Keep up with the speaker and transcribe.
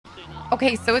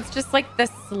Okay, so it's just like the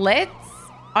slits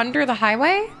under the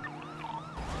highway?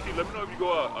 Hey, let me know if you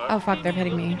go out. Oh, fuck, they're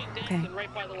hitting me. Okay.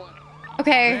 Right by the one.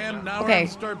 Okay. Man, now we're Okay. going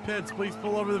to start pits. Please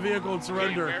pull over the vehicle and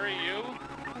surrender. Where are you?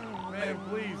 Man,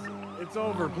 please. It's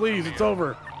over. Please, it's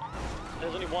over.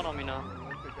 There's only one on me now.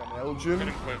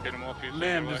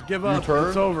 Man, just give up. U-turn.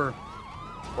 It's over.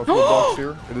 Watch the box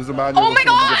here. It is a manual. Oh my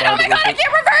god! Oh my god! I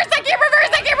can't reverse! I can't reverse!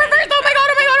 I can't reverse! Oh my god!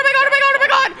 Oh my god! Oh my god! Oh my god! Oh my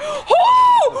god!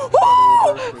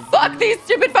 Oh! Fuck these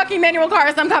stupid fucking manual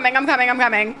cars! I'm coming! I'm coming! I'm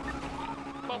coming!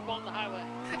 Both on the highway.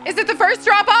 Is it the first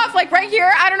drop off? Like right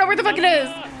here? I don't know where the fuck it is.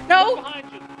 No?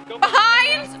 Behind you. Go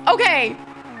Behind? Okay.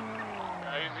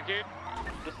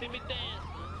 Just see me dance.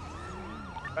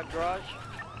 That garage.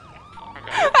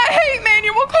 I hate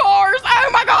manual cars! Oh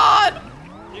my god!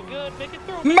 You good? Make it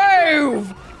through.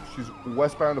 Move! She's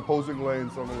westbound opposing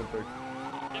lanes on Olympic.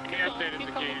 Keep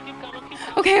coming.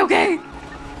 Okay, okay.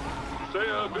 Say,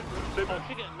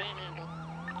 She getting manhandled.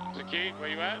 Zaki, where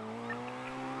you at?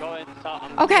 Go ahead.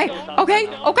 Okay, okay,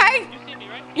 okay. You see me,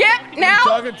 right? Yep, Who now. you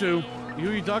talking to?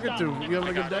 Who you talking to? You having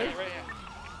a good day? Right here.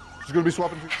 She's gonna be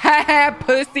swapping.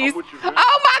 Pussies.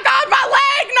 Oh my god, my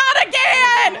leg! Not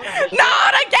again!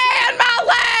 Not again, my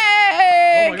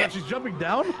Oh my leg! god, she's jumping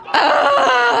down?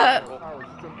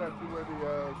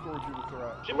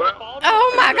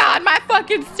 Oh my god, my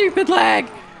fucking stupid leg.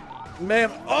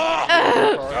 Man,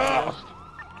 oh!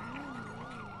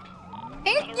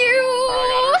 Thank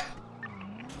you.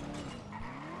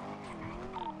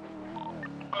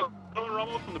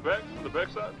 Ramos from the back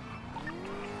side.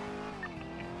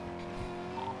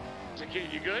 Zaki,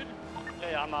 you good?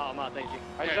 Yeah, I'm out, thank you.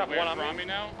 I just have one on Ramee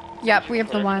now. Yep, we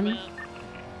have the one.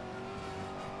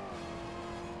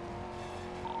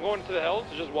 Going to the hills,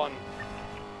 just one.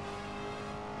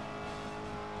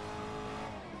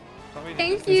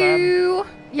 Thank you.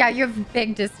 Yeah, you have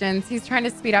big distance. He's trying to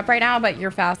speed up right now, but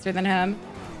you're faster than him.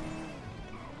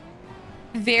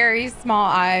 Very small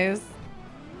eyes.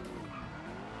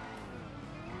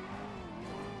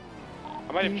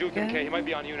 I might have juked him, Kay. He might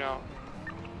be on you now.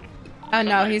 Oh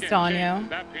no, he's still on you.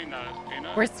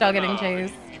 We're still getting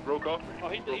chased. He broke off. Oh,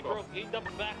 he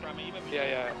doubled back from me.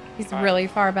 Yeah. He's really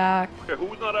far back. Okay,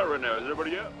 who's not out right now? Is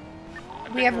everybody out?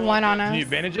 We have one on us. Need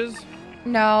bandages?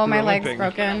 No, my You're leg's limping.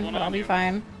 broken, but I'll be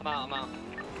fine. I'm out.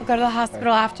 We'll go to the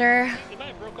hospital after. They might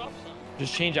have broke off some.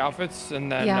 Just change outfits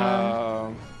and then.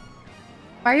 Yeah.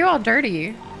 Why are you all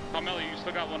dirty? Carmella, you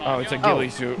still got one on. Oh, it's a ghillie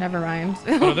suit. Never mind.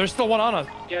 Oh, there's still one on us.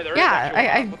 Yeah, there is. Yeah,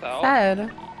 actually one. What the hell? I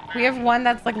said. We have one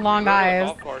that's like long Go to the eyes.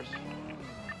 golf course.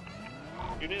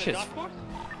 You need a Shit's- golf course?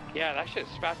 Yeah, that shit's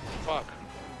fast as fuck.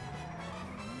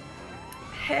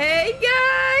 Hey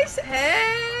guys,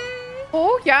 hey.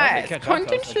 Oh yes, catch up to us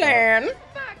like Kuntenschlan.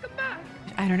 Come back.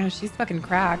 I don't know, she's fucking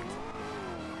cracked.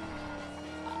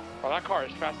 Oh, that car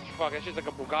is fast as fuck. That shit's like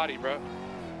a Bugatti, bro.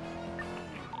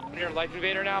 I'm near Life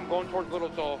Invader now. I'm going towards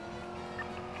Little Soul.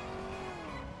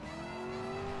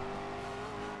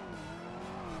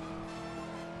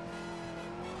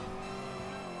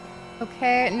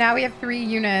 Okay, now we have 3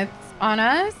 units on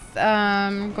us.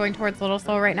 Going towards Little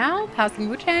Soul right now, passing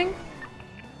Wu-Chang.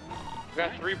 We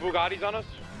got 3 Bugattis on us.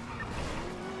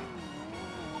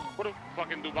 What a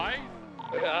fucking Dubai?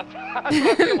 Yeah, that's what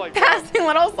I feel like. Bro. Passing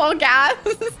Little Soul gas.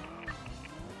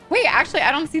 Wait, actually,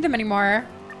 I don't see them anymore.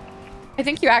 I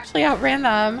think you actually outran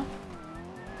them.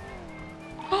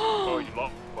 Oh, you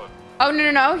lost. What? Oh,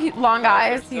 no. He, long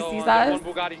eyes. He sees us.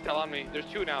 One Bugatti still on me. There's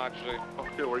 2 now, actually.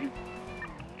 Okay, where are you?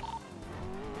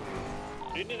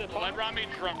 You need a Let Ramee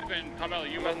drop in. Carmella,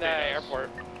 you I'm must in the airport.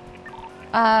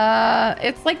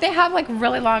 It's like they have like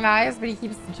really long eyes, but he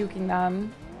keeps juking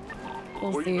them.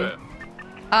 We'll Where see. you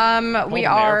at? We the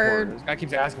are airport. This guy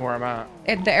keeps asking where I'm at.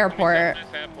 at the airport.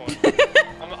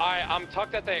 I'm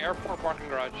tucked at the airport parking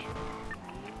garage.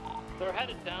 They're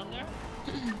headed down there.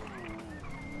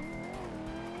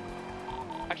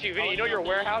 Actually, Vinny, you know your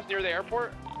warehouse near the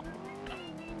airport?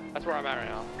 That's where I'm at right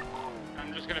now.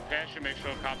 I'm just gonna pass you, make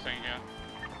sure the cops ain't here.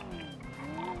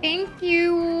 Thank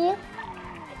you.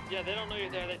 Yeah, they don't know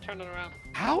you're there. They turned it around.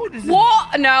 How does it...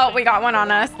 What? No, we got one on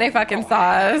us. They fucking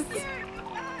saw us.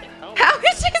 How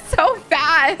is she so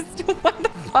fast? What the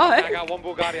fuck? I got 1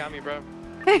 Bugatti on me, bro.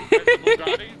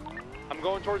 Bugatti? I'm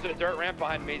going towards the dirt ramp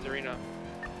behind Maze Arena.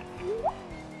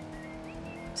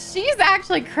 She's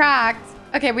actually cracked.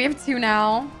 Okay, we have 2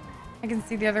 now. I can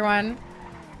see the other one.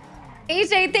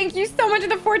 AJ, thank you so much for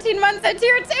the 14 months at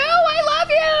tier 2. I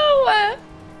love you.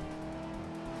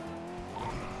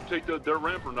 Take the dirt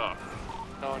ramp or not?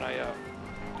 No, not yet.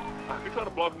 I can try to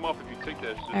block them off if you take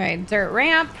that shit. All right, dirt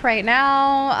ramp right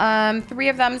now. 3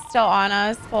 of them still on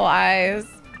us, full eyes.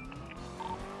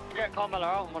 You got Carmella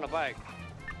out on a bike.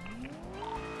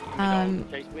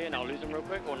 Chase me and I'll lose him real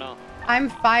quick or no? I'm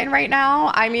fine right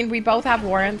now. I mean, we both have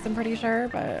warrants, I'm pretty sure,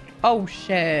 but... Oh,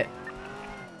 shit.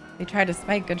 They tried to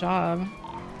spike. Good job.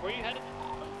 Where are you headed?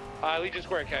 Legion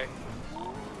Square, K.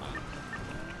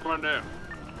 Come on down.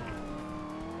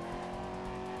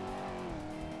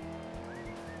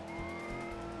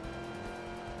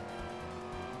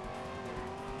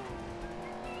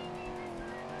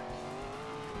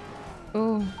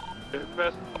 Ooh. Get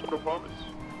past the apartments.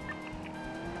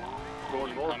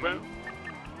 Going northbound.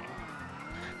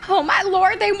 Oh, my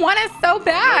lord. They want us so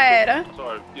bad.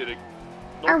 Sorry, yeah, they,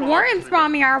 Our northbound, warrants,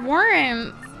 Ramee. Our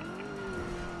warrants.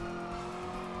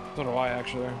 So do I,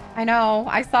 actually. I know.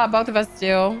 I saw both of us do.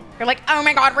 You're like, oh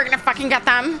my god, we're gonna fucking get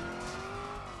them.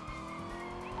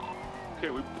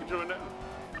 Okay, we doing that.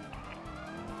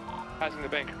 Passing the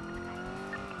bank.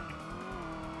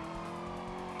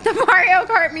 The Mario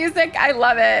Kart music, I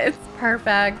love it. It's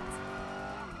perfect.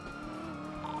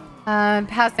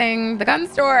 Passing the gun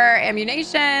store,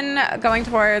 ammunition, going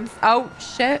towards... Oh,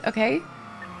 shit. Okay.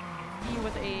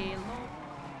 With a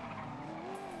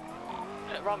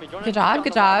Ramee, do you wanna Good job,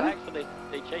 get good on the job. back So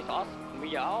they chase us and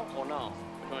we out or no?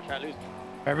 Do you want to try to lose them?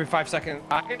 Every 5 seconds.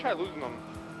 I can try losing them.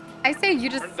 I say you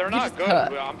just... They're you not just good. cook.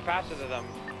 But I'm faster than them.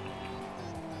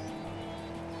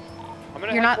 I'm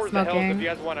gonna You're head not towards the hills smoking. if you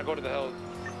guys want to go to the hills.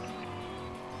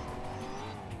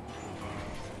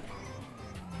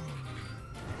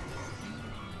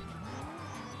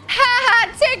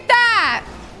 Ha! Take that!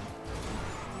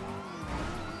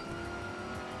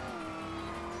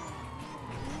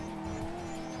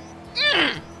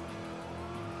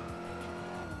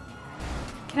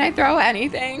 Can I throw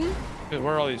anything? Dude,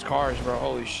 where are all these cars, bro?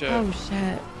 Holy shit. Oh,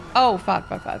 shit. Oh, fuck,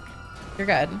 fuck, fuck. You're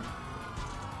good.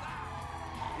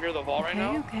 Near the vault right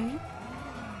now. Okay.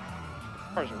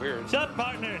 Cars are weird. Shut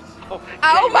partners! Oh,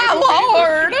 Yeah, my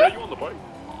lord! Yeah, you on the bike?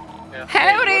 Yeah.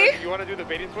 Howdy! You want to do the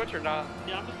baiting switch or not?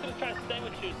 Yeah, I'm just gonna try to stay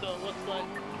with you so it looks like...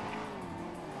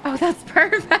 Oh, that's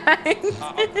perfect.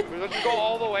 Let's just go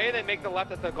all the way and then make the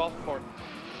left at the golf course.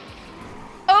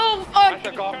 Oh, fuck. At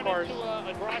the golf Turn course. into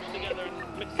a garage together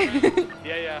and mix it around.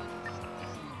 Yeah, yeah.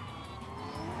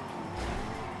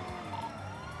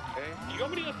 Okay. You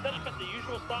want me to go set up at the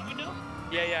usual spot we do?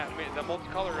 Yeah, yeah. I mean, the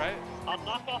multicolor, right? I'll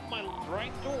knock off my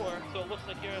right door so it looks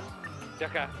like yours.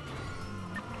 Okay.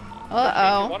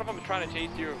 Uh-oh. One of them is trying to chase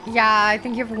you. Yeah, I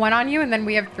think you have one on you, and then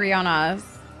we have 3 on us.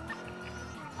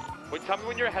 Wait, tell me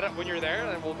when you're there, and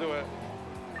then we'll do it.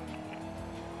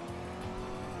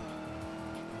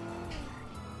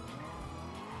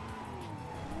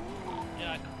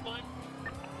 Yeah, come on.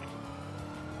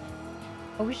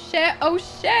 Oh, shit. Oh,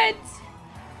 shit.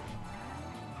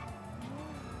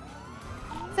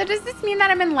 So does this mean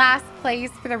that I'm in last place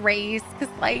for the race?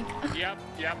 Because, like... Yep,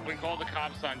 we called the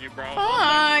cops on you, bro.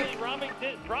 Fuck.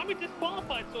 Hey, Ramee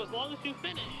disqualified, so as long as you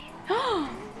finish,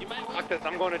 you might win. Fuck this,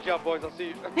 I'm going to jail, boys. I'll see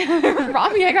you.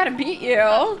 Ramee, I gotta beat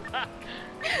you.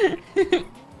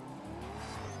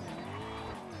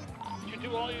 You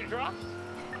do all your drops?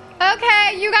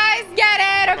 Okay, you guys get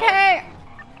it, okay?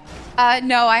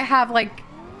 No, I have like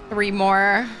 3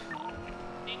 more.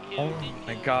 Thank you, Oh thank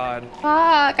my you. god.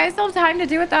 Fuck, I still have time to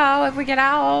do it though if we get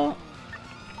out.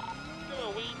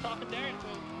 Sure, we ain't talking there.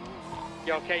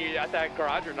 You okay? You at that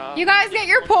garage or not? You guys get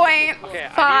your point. Okay, I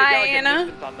Fine. need to get like a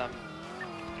distance on them.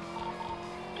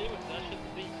 Anyway, that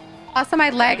should be... Also, my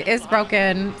leg is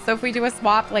broken, so if we do a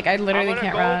swap, like I literally can't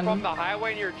I'm gonna go run. from the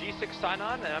highway near G6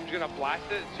 sign-on, and I'm just gonna blast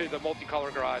it to the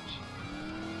multicolor garage.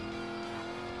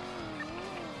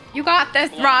 You got this,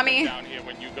 Ramee. Down here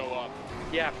when you go up.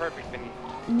 Yeah, perfect, Vinny.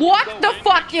 What Go the in,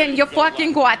 fucking? You go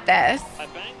fucking got this. I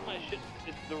banged my shit.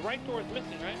 The right door is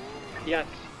missing, right? Yes.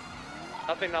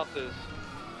 Nothing else is.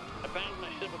 I banged my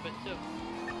shit a bit too.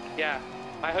 Yeah.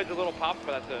 My hood's a little pop,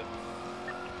 but that's it.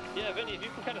 Yeah, Vinny, if you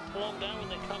can kind of slow them down when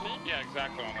they come in. Yeah,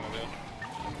 exactly what I'm gonna do.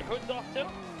 Your hood's off too?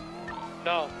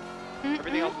 No.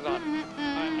 Everything else is on.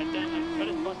 Alright, I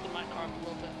just busted my car a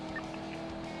little bit.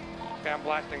 Okay, I'm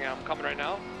blasting it. I'm coming right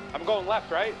now. I'm going left,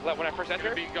 right? When I first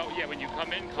enter? Yeah, when you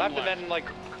come in, come Left and then, like,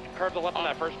 curve the left on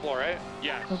that first floor, right?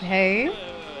 Yes. Okay.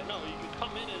 No, you can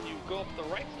come in and you go up the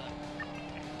right side.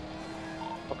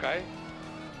 Okay.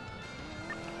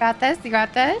 Got this. You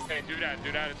got this. Okay, do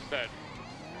that instead.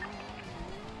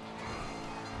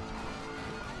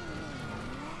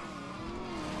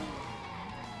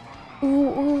 Ooh,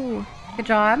 ooh. Good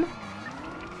job.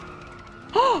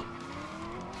 Oh!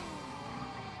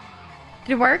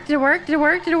 Did it work? Did it work? Did it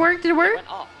work? Did it work? Did it They work? went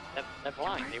off. That's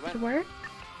lying. They Did went. it work?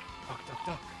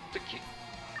 The key.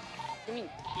 What do you mean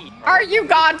key? Bro? Are you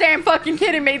goddamn fucking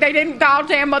kidding me? They didn't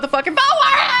goddamn motherfucking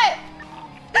forward it!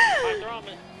 Alright, they're on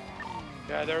me.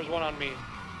 Yeah, there's one on me.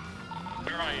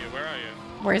 Where are you? Where are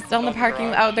you? We're still in the Go parking.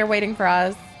 garage. Oh, they're waiting for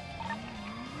us.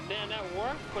 Damn, that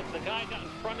worked, but the guy got in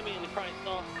front of me and he probably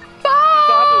saw. You still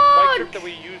have those white strips Fuck! that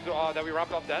we used, that we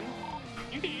wrapped up then?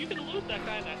 You can lose that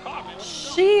guy in that car, man.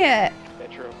 What's Shit. Yeah,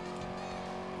 true.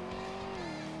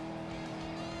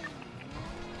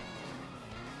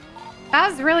 That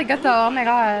was really good though. Oh my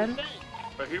god.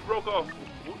 But he broke off.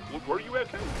 Where are you at,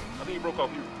 Ken? I think he broke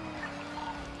off you.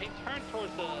 He turned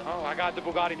towards the. Oh, I got the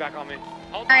Bugatti back on me.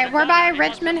 All right, we're by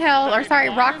Richmond Hill, or sorry,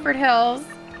 Rockford Hills.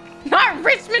 Not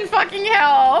Richmond fucking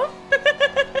Hill.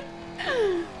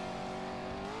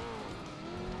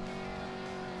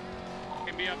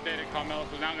 Can be updated, Carmella,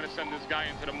 because now I'm going to send this guy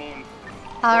into the moon.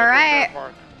 All right,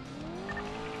 Park.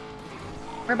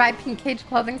 we're by Pink Cage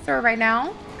Clothing Store right now.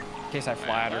 In case I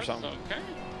flat or That's something. Okay.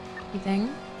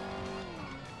 Anything?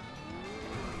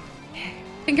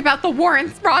 Think about the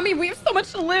warrants, Ramee. We have so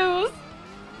much to lose.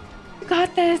 You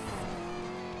got this.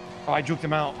 Oh, I juked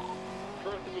him out.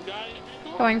 First the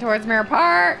Bugatti. Going towards Mirror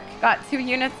Park. Got 2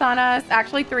 units on us.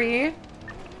 Actually 3. That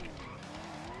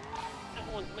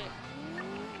one's missed.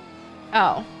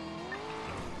 Oh,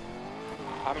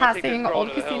 I'm gonna take this passing girl Old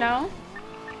to the hill. Casino.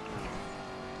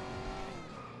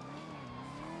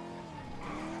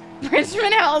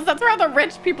 Richmond Hills. That's where all the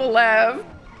rich people live.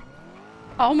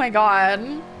 Oh my god.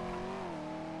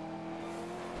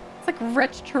 It's like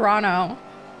rich Toronto.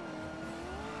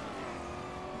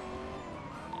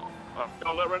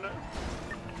 Y'all let right now?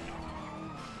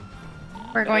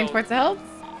 We're going No. towards the hills.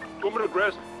 You want me to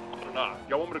grab some? Or not?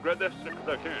 Y'all want me to grab that shit? Because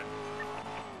I can.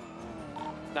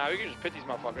 Nah, we can just pit these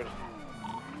motherfuckers.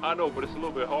 I know, but it's a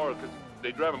little bit hard because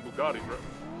they driving Bugatti, bro.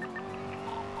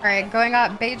 All right, going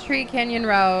up Bay Tree Canyon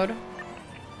Road.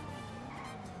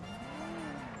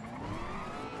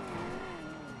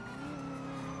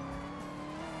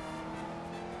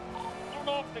 I don't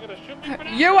know if they're gonna shoot me for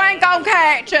that. You ain't gonna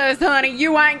catch us, honey.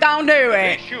 You ain't gonna do If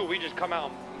they it. shoot, we just come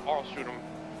out and I'll shoot them.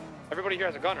 Everybody here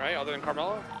has a gun, right? Other than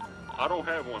Carmella? I don't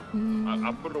have one.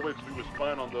 I put it away because we were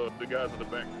spying on the guys at the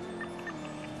bank.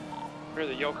 We're at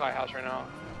the Yokai house right now.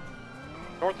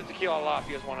 North of Tequila Lot, if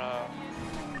you guys wanna...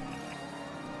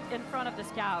 In front of the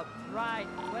scout. Right.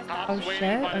 West Cops Oh, waiting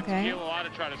shit, by the okay. tequila lot to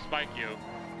try to spike you.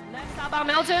 Next stop on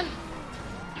Milton.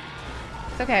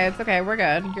 It's okay. It's okay. We're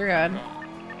good. You're good.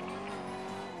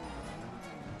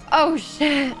 Oh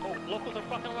shit. Oh, locals are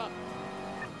fucking up.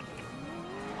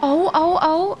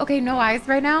 Oh. Okay, no eyes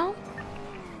right now.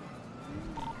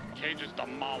 Kay just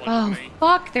demolished Oh me.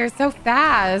 fuck, they're so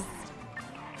fast.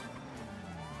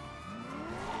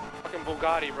 Fucking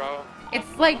Bugatti, bro.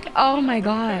 It's like, oh my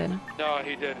god. No,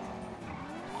 he did.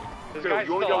 This Yo, guy's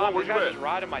you only still got on. one? This Where you guy's at? just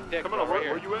riding my dick, Come bro, on, right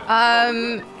where here. you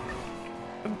at?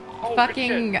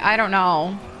 Fucking, I don't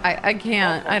know. I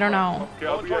can't. I don't know. Okay,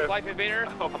 I'll Going be towards at. Life Invader.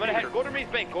 I'll I'm be gonna head, here. go to Maze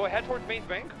Bank. Go ahead towards Maze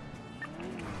Bank.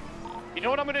 You know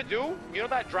what I'm gonna do? You know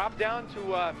that drop down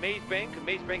to Maze Bank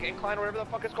Incline, or whatever the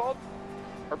fuck it's called?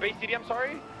 Or Bay City, I'm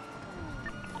sorry?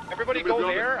 Everybody You'll be go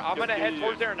on there. the- I'm gonna head yeah.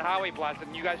 towards there and highway blast,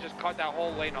 and you guys just cut that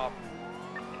whole lane off.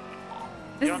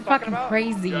 This know is what I'm talking fucking about?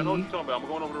 crazy. Yeah, I know what you're talking about. I'm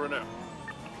going over there right now.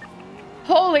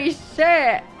 Holy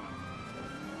shit.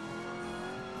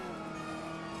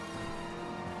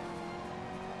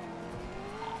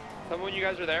 Tell me when you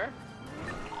guys are there.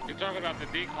 You're talking about the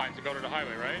decline to go to the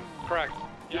highway, right? Correct.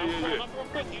 Yeah, Yeah, I'm yeah, pulling yeah. up real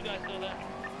quick. You guys know that.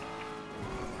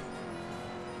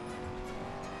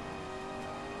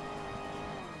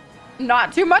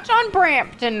 Not too much on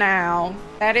Brampton now.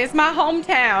 That is my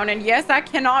hometown. And yes, I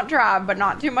cannot drive, but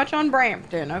not too much on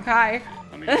Brampton, okay?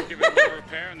 Let me just give it a little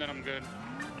repair and then I'm good.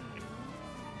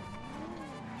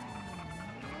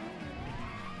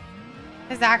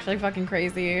 It's actually fucking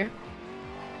crazy.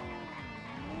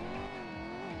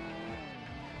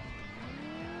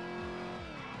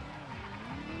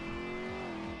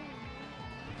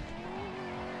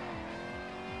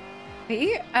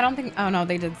 See? I don't think... Oh, no,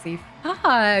 they did see.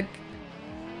 Fuck.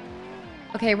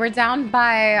 Okay, we're down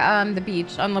by the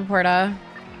beach on La Porta.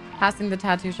 Passing the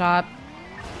tattoo shop.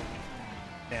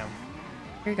 Damn.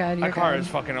 You're good. You're My car good. is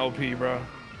fucking OP, bro.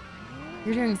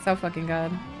 You're doing so fucking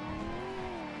good.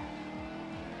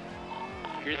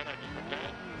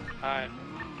 Alright.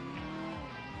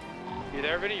 You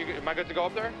there, Vinny? Am I good to go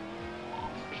up there?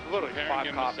 There's literally Repair 5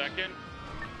 give him a cops. second.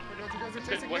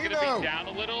 Chasing We're me gonna now. be down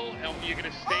a little and you're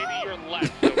gonna stay to your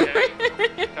left, okay?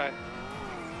 Okay.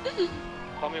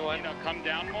 Tell me when. You know, come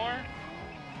down more.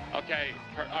 Okay,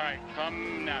 alright,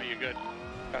 come now, you're good.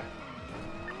 Okay.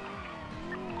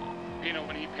 Pino,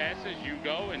 when he passes, you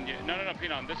go and you... No,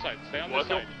 Pino, on this side. Stay on Well, this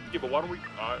side. yeah, but why don't we?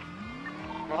 All right.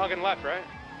 We're hugging left, right?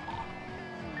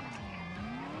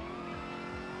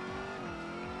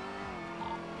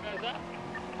 You guys up?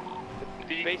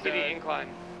 Bay City incline.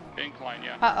 Incline,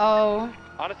 yeah. Uh-oh.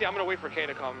 Honestly, I'm gonna wait for K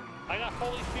to come. I got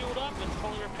fully fueled up and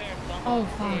fully repaired. So I'm Oh,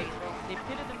 okay, fuck. bro. They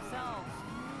pitted themselves.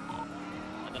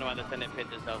 I don't know why they pit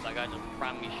themselves. That guy just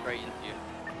rammed me straight into you.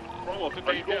 Bro, What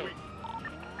do you do?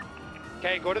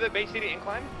 Okay, go to the Bay City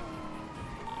incline.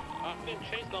 I'm being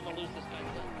chased, but I'm gonna lose this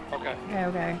guy. Okay. Okay,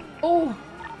 okay. Oh.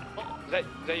 Is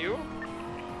that you?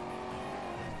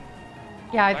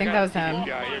 Yeah, I think that was him.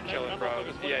 Yeah, you're chilling, bro.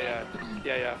 Yeah.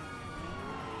 Yeah,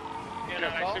 no,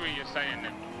 I see what you're saying.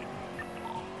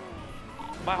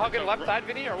 Am I hugging left side,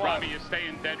 Vinny, or what? Ramee, you're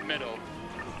staying dead middle.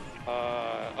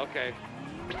 Okay.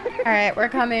 All right, we're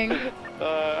coming.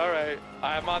 All right.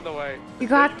 I'm on the way. You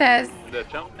got this. Is that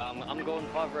chang? I'm going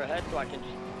farther ahead so I can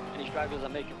just any stragglers I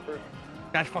make it through.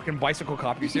 That fucking bicycle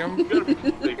cop, you see him?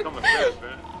 They coming fast,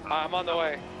 man. I'm on the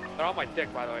way. They're on my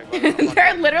dick, by the way. But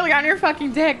They're literally on your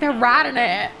fucking dick. They're riding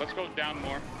it. Let's go down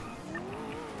more.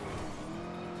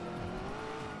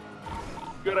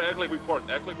 You gotta act like we part.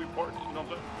 Act like we part. You know what I'm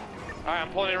saying? all right,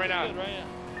 I'm pulling in right now. Good, right?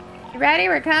 You ready?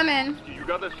 We're coming. You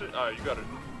got that shit? Alright, you got it.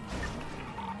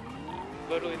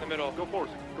 Literally in the middle. Go forward.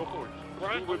 Go forward.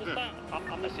 Right Do on whip the in. side.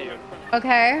 I'm I see you.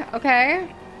 Okay, okay.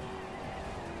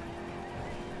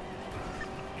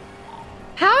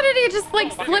 How did he just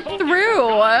like slip through?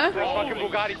 There's fucking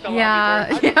Bugatti still Yeah,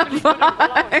 on me, bro.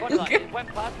 yeah, It went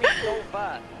past me so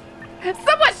fast.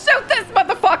 Someone shoot this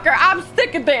motherfucker. I'm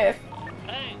sick of this.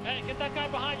 Hey, get that guy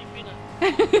behind you,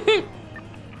 Peanut.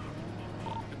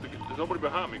 There's nobody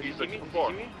behind me. Did you He's see like me? too Did far.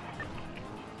 you see me?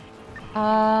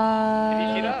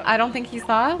 that? I don't think he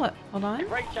saw. Hold on.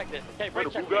 Brake check this. Okay, Where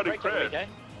brake the check me. Bugatti Brake check me, crashed. okay?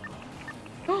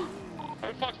 Who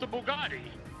the fuck's the Bugatti?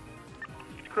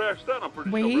 He crashed out, I'm pretty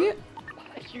sure. Wait.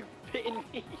 Why are you hitting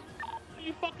me? Are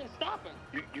you fucking stopping?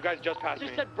 You guys just I passed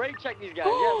just me. said brake check these guys.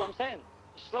 Yeah, that's what I'm saying.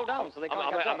 Slow down so they can't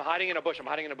catch I'm up. hiding in a bush. I'm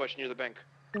hiding in a bush near the bank.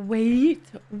 Wait.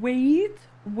 Come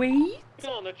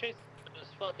on, they're chasing this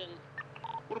fucking.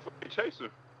 What if they chase her?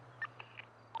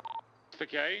 It's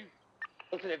okay.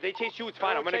 Listen, if they chase you, it's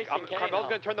fine. They're chasing K Carmel's now.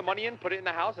 gonna turn the money in, put it in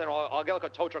the house, and I'll get like a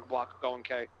tow truck block going,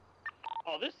 K.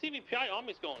 Oh, this CVPI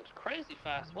army's going crazy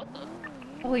fast. What the?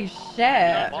 Holy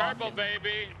shit. Turbo,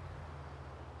 baby.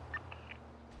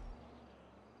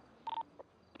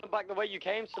 Back the way you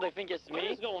came so they think it's What me.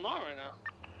 is going on right now?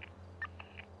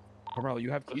 Carmella, you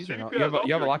have keys or no? CPS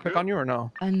You have a officer, lockpick on you or no?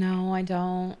 No, I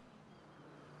don't.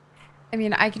 I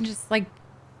mean, I can just like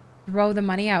throw the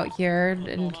money out here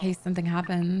in case something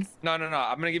happens. No.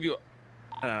 I'm gonna give you.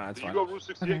 No, it's Did you fine. go Route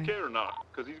 68K or not?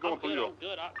 Because he's going I'm for good, you. I'm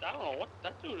good. I don't know what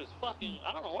that dude is fucking.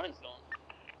 I don't know what he's doing.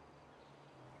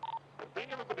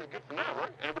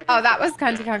 Oh, that was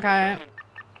Cunty Caca.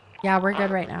 Yeah, we're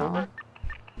good right now.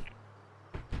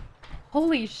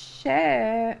 Holy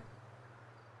shit.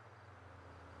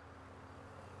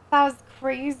 That was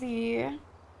crazy.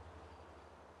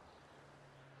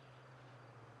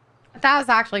 That was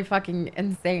actually fucking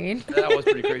insane. That was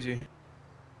pretty crazy.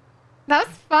 That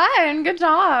was fun. Good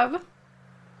job.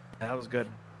 Yeah, that was good.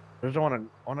 I just want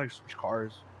to switch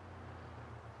cars.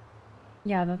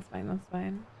 Yeah, that's fine. That's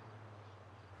fine.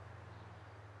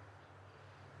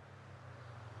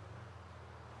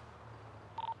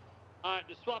 Alright,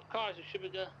 just swap cars. You should be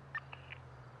good.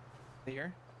 They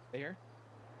here? They here?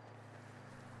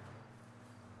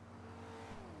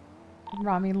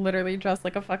 Ramee literally dressed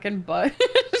like a fucking butt.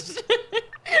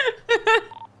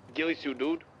 Ghillie suit,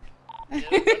 dude. Yeah,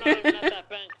 we're not even at that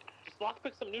bank. Just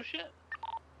lockpick some new shit.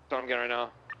 That's what I'm getting right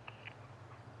now.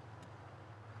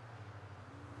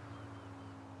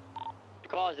 The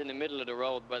car's in the middle of the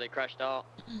road where they crashed out.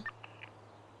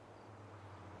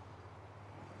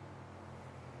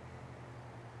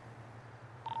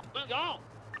 Let's go.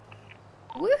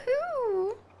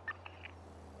 Woohoo!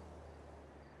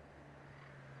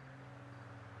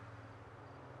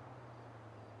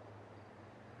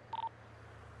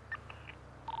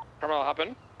 Carmella, hop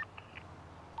in.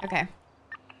 Okay.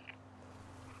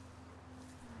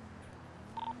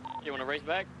 You want to race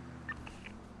back?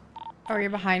 Oh, you're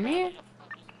behind me?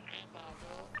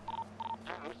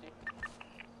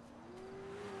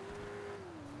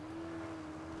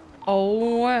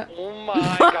 Oh. Oh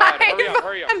my god. Hurry up,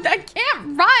 hurry up. I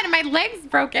can't run. My leg's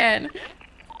broken.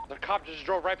 The cop just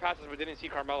drove right past us but didn't see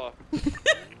Carmella.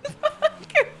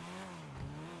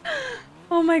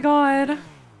 Oh my god.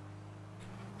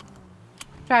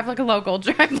 Drive like a local.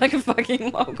 Drive like a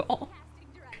fucking local.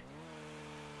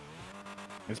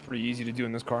 It's pretty easy to do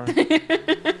in this car.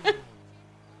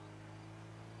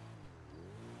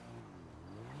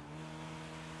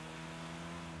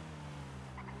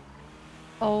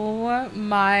 Oh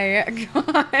my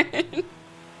god.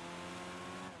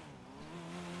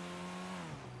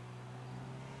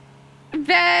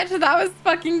 Bitch, that was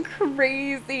fucking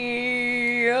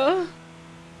crazy.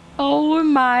 Oh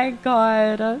my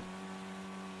god.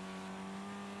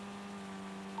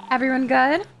 Everyone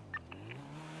good?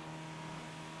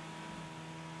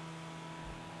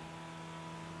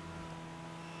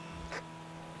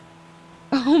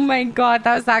 Oh my god,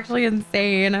 that was actually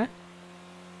insane.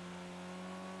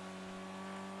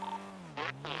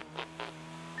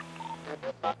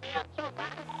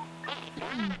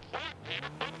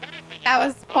 That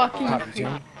was fucking crazy.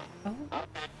 Oh.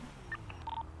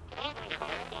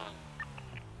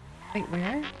 Wait,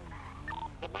 where?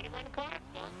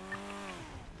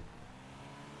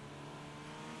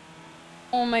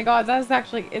 Oh my god, that was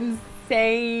actually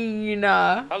insane.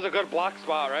 That was a good block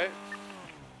spot, right?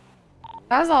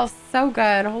 That was all so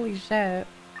good. Holy shit.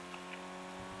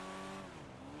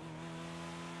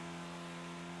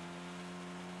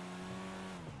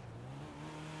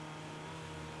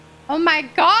 Oh my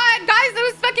god, guys, that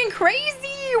was fucking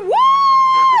crazy.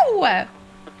 Woo!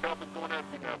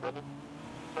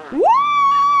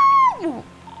 Woo!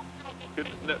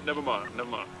 Never mind.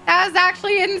 That was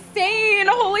actually insane.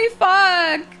 Holy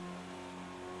fuck.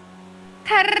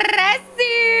 Crazy.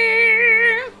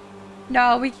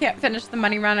 No, we can't finish the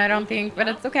money run, I don't think, but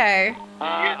it's okay.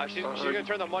 She's gonna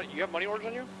turn the money. You have money orders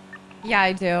on you? Yeah,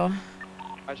 I do.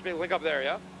 I just made a link up there,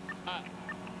 yeah?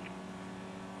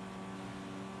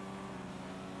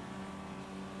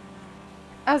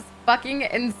 That was fucking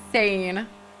insane.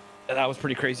 Yeah, that was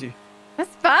pretty crazy.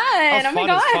 That's fun. That was oh my fun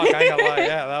god. as fuck, I ain't gonna lie.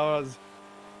 Yeah, that was.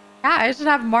 Yeah, I should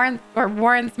have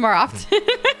warrants more often.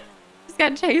 Just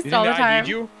get chased all the time. Need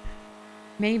you?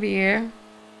 Maybe.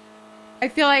 I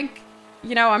feel like,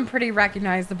 you know, I'm pretty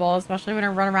recognizable, especially when I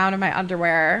run around in my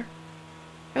underwear.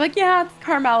 You're like, yeah, it's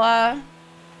Carmella.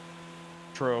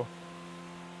 True.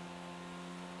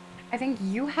 I think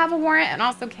you have a warrant and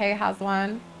also Kay has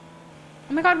one.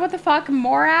 Oh my god, what the fuck?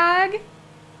 Morag?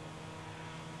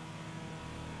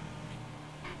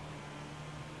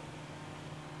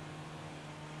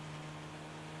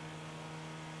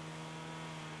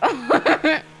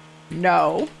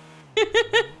 No.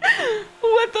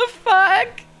 What the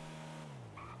fuck?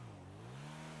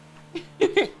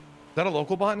 Is that a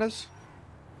local bot in this?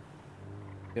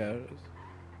 Yeah, it is.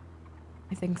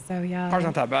 I think so, yeah. Car's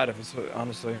not that bad if it's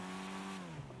honestly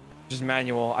just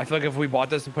manual. I feel like if we bought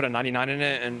this and put a 99 in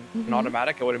it and an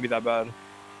automatic, it wouldn't be that bad.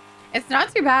 It's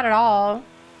not too bad at all.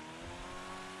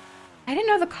 I didn't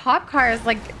know the cop cars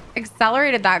like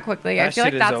accelerated that quickly. I feel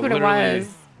like that's what it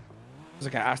was. It's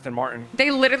like an Aston Martin.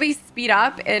 They literally speed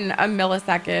up in a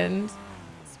millisecond.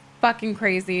 It's fucking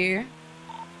crazy.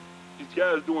 These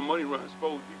guys doing money runs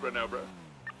full deep right now, bro.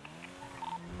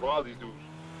 For all these dudes.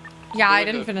 Yeah, I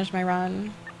didn't finish my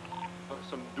run.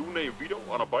 Some dude named Vito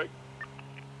on a bike.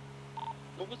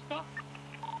 What was that?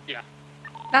 Yeah.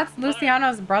 That's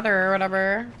Luciano's brother or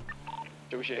whatever.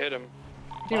 So we should hit him.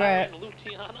 Do it.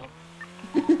 Luciano?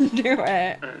 Do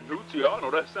it.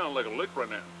 Luciano, that sounds like a lick right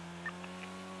now.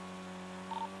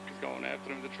 He's going after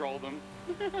them to troll them.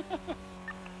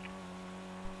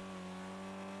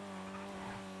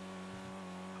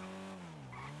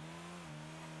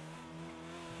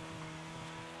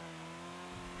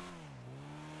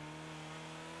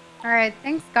 All right,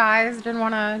 thanks guys. Didn't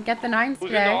want to get the 9s Who's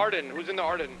today. in the Arden? Who's in the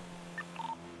Arden?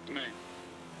 Me.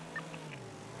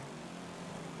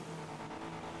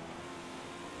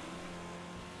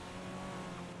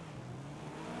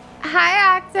 Hi,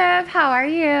 Active. How are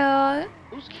you?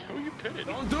 Who you pitted?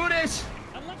 Don't do this.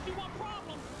 Unless you want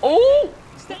problems. Oh!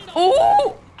 Stay the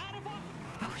Oh! out of office.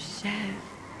 Oh shit.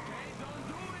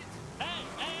 Hey,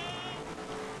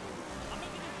 I'm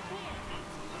making this clear.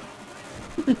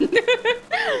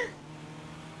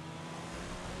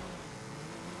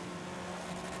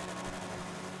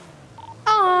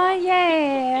 Aw,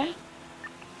 yeah.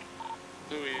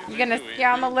 You gonna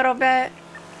scare him a little bit?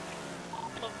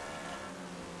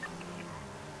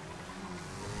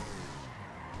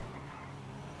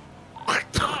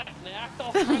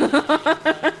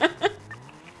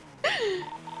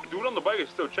 Dude on the bike is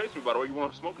still chasing me, by the way. You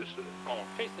want to smoke this shit? Oh,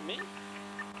 chasing me?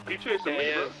 He chasing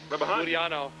me, bro. Yes. Right behind you.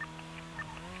 Luciano.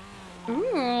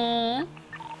 Ooh.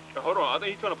 Hold on, I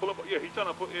think he's trying to pull up. Yeah, he's trying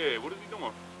to put. Yeah, what is he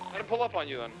doing? Let him pull up on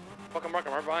you then. Fucking mark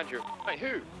him right behind you. Hey,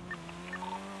 who?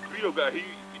 Vito guy, he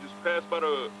just passed by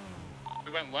the.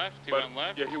 He went left. He went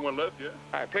left. Yeah, he went left. Yeah.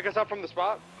 All right, pick us up from the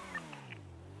spot.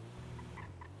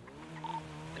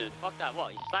 Dude, fuck that.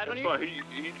 What? He slide on That's you? fine.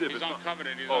 He did. He's it's on not-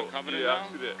 Covenant. He's oh, on Covenant yeah, now.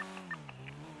 I see that.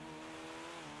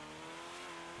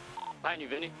 Behind you,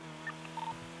 Vinny.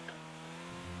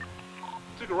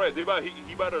 Took a right. They by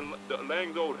he by the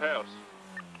Lang's old house.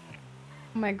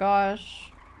 Oh my gosh.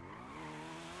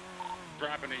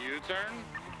 dropping a U-turn.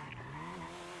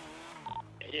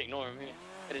 Yeah, he ignore him.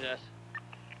 Hit his ass.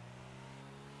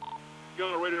 You're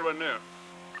on the radio right now.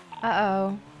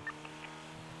 Uh-oh.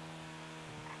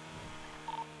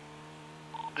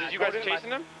 Did you guys chasing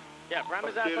him? Yeah, ram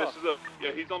his ass Yeah, off. this is a,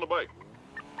 yeah, he's on the bike.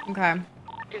 Okay.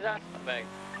 His ass in the bag.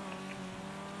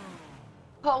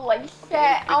 Holy Okay, shit.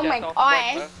 Oh bitch my ass off the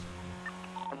bike, gosh.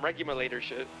 bro. I'm regulator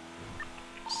shit.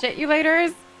 Shit you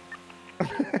laters.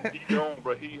 He gone,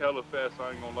 bro. He hella fast,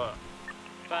 I ain't gonna lie.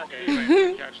 Fast. Okay,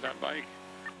 wait, catch that bike.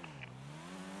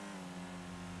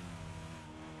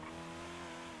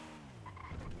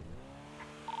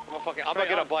 I'm gonna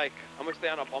get a bike. I'm gonna stay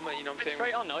on up. I'm gonna, you know what I'm saying?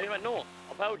 Straight on, no, he went north.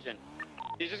 Or Belgian.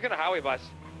 He's just gonna highway bus.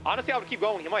 Honestly, I would keep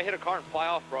going. He might hit a car and fly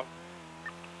off, bro.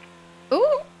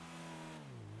 Ooh.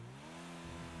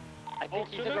 I think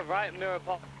he took a right mirror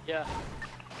pop. Yeah.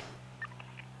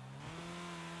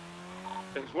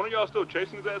 Is one of y'all still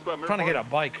chasing his ass by Mirror Trying to Park? get a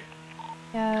bike. Cut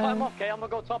him Yeah. off, okay? I'm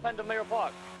gonna go top end of Mirror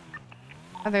Park.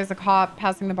 Oh, there's a cop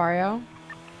passing the barrio.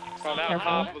 Oh, that Careful.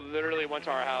 cop literally went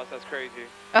to our house. That's crazy.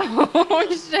 Oh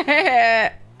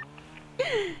shit.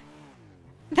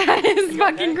 That is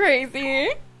fucking crazy.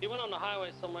 He went on the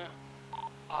highway somewhere.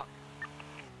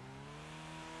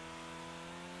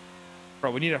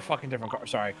 Bro, we need a fucking different car.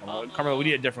 Sorry, Carmella, we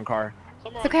need a different car.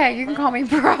 It's okay, you can call me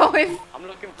bro if I'm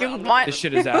looking for. you want. This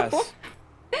shit is ass.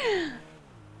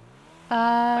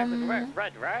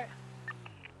 Red, right?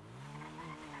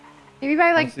 Maybe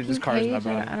by like Honestly, this car is not page,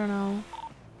 bad. I don't know.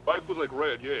 Bike was like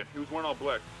red, yeah. He was wearing all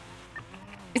black.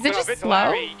 Is it just Vince slow?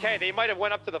 Larry, okay, they might have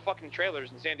went up to the fucking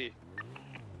trailers in Sandy.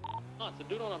 Oh, it's a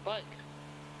dude on a bike.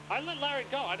 I let Larry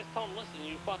go. I just told him, listen,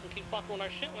 you fucking keep fucking with our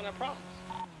shit, we're gonna have problems.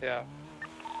 Yeah.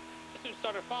 This dude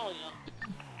started following you.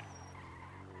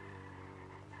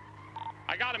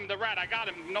 I got him, the rat. I got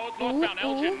him. Northbound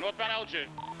Elgin. Northbound Elgin.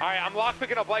 All right, I'm lock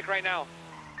picking a bike right now.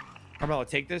 Carmella,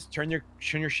 take this, turn your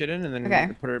shit in, and then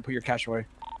Okay. put your cash away.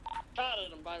 Shot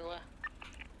at him, by the way.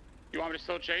 You want me to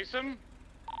still chase him?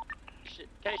 Shit.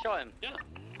 Can you shot him? Yeah.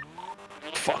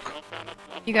 Fuck.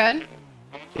 You good?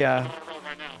 Yeah.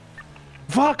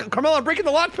 Fuck, Carmella, I'm breaking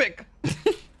the lockpick.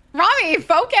 Ramee,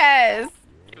 focus.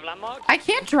 You landmarks? I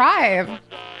can't drive.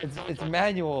 It's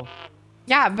manual.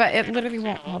 Yeah, but it literally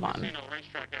won't. Hold on.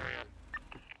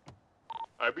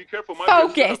 All right, be careful. My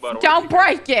bike's set Focus. up, by the way. Don't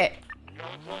break it.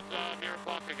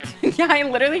 Yeah,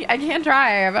 I can't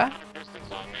drive.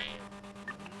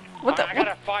 What the? I got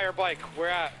a fire bike. Where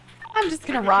at? I'm just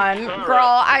gonna run. Girl,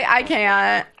 I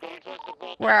can't.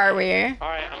 Where are we? All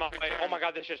right, I'm on my way. Oh my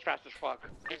god, this shit's fast as fuck.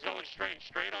 He's going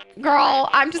straight on. Girl,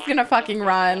 I'm just gonna fucking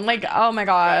run. Like, oh my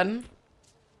god.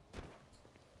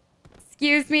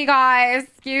 Excuse me, guys.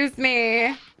 Excuse me.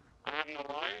 I have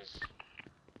no eyes.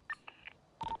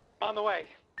 On the way.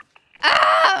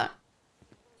 Ah!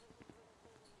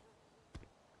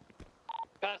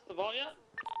 Past the vault yet?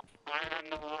 I have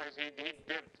no eyes. He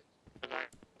dipped. But I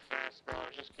fast, bro. I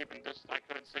was just keeping this. I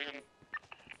couldn't see him.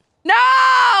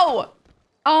 No!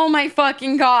 Oh my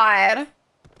fucking god.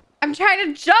 I'm trying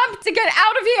to jump to get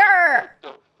out of here.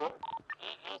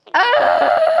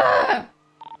 Ah!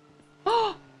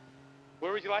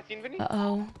 Where was you last seen, Vinny?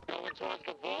 Uh-oh. Going towards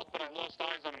the vault, but I lost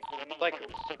eyes on him. Like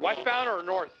westbound or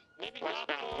north? Maybe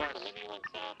westbound, west. Maybe he went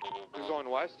south. Maybe he He's going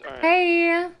west. All right.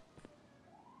 Hey.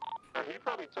 He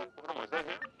probably took. No, is that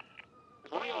him?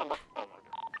 Is one of you on a bike? Oh my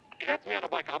god. That's me on a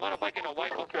bike. I'm on a bike in a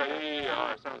white. Okay, yeah. All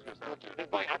right, sounds good. Sounds good. This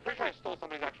bike, I'm pretty sure I stole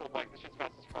somebody's actual bike. This shit's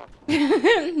fast as fuck.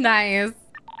 Nice.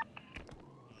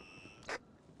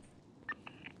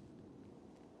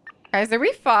 Guys, are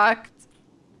we fucked?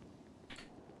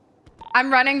 I'm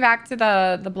running back to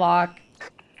the block.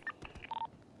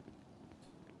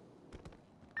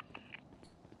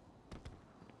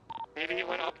 Maybe he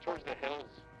went up towards the hills.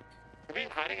 If he's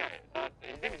hiding at,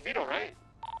 his name is Vito, right?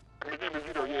 His name is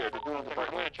Vito, yeah, the dude on the bike.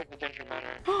 I'm gonna check the Gentry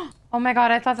Manor. Oh my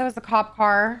god, I thought that was a cop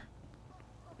car.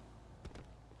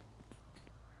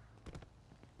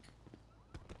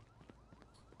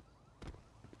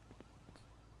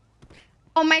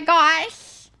 Oh my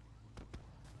gosh.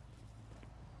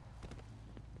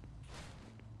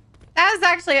 That was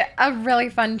actually a really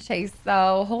fun chase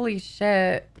though. Holy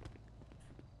shit.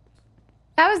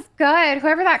 That was good.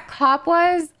 Whoever that cop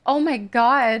was, oh my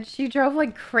god, she drove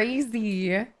like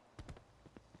crazy.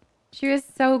 She was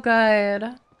so good.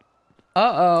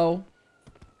 Uh-oh.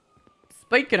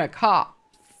 Speaking of cops.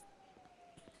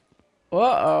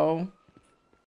 Uh-oh.